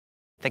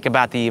Think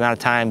about the amount of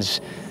times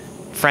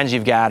friends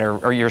you've got,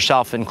 or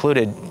yourself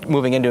included,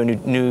 moving into a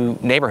new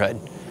neighborhood.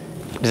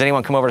 Does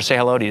anyone come over to say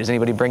hello to you? Does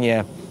anybody bring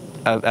you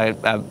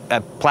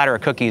a platter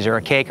of cookies or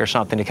a cake or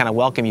something to kind of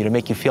welcome you, to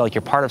make you feel like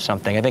you're part of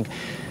something? I think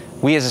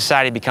we as a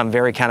society become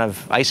very kind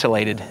of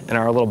isolated in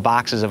our little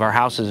boxes of our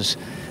houses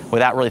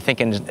without really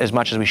thinking as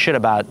much as we should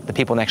about the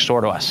people next door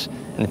to us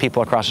and the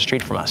people across the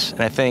street from us.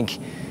 And I think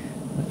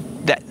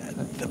that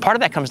part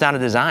of that comes down to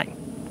design.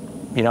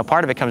 You know,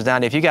 part of it comes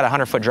down to, if you got a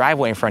 100-foot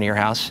driveway in front of your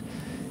house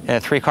and a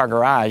 3-car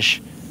garage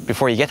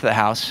before you get to the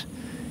house,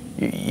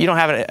 you don't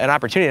have an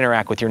opportunity to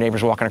interact with your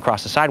neighbors walking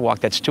across the sidewalk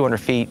that's 200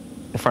 feet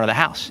in front of the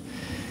house.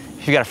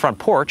 If you got a front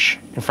porch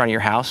in front of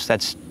your house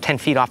that's 10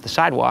 feet off the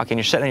sidewalk and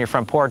you're sitting on your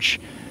front porch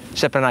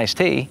sipping an iced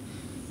tea,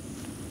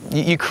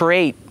 you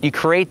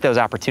create those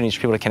opportunities for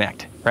people to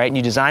connect, right? And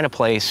you design a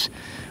place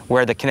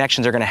where the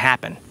connections are going to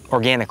happen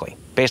organically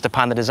based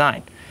upon the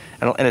design.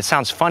 And it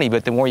sounds funny,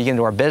 but the more you get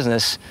into our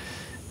business,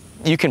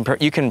 you can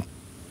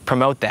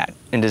promote that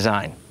in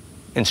design,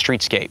 in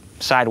streetscape,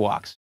 sidewalks.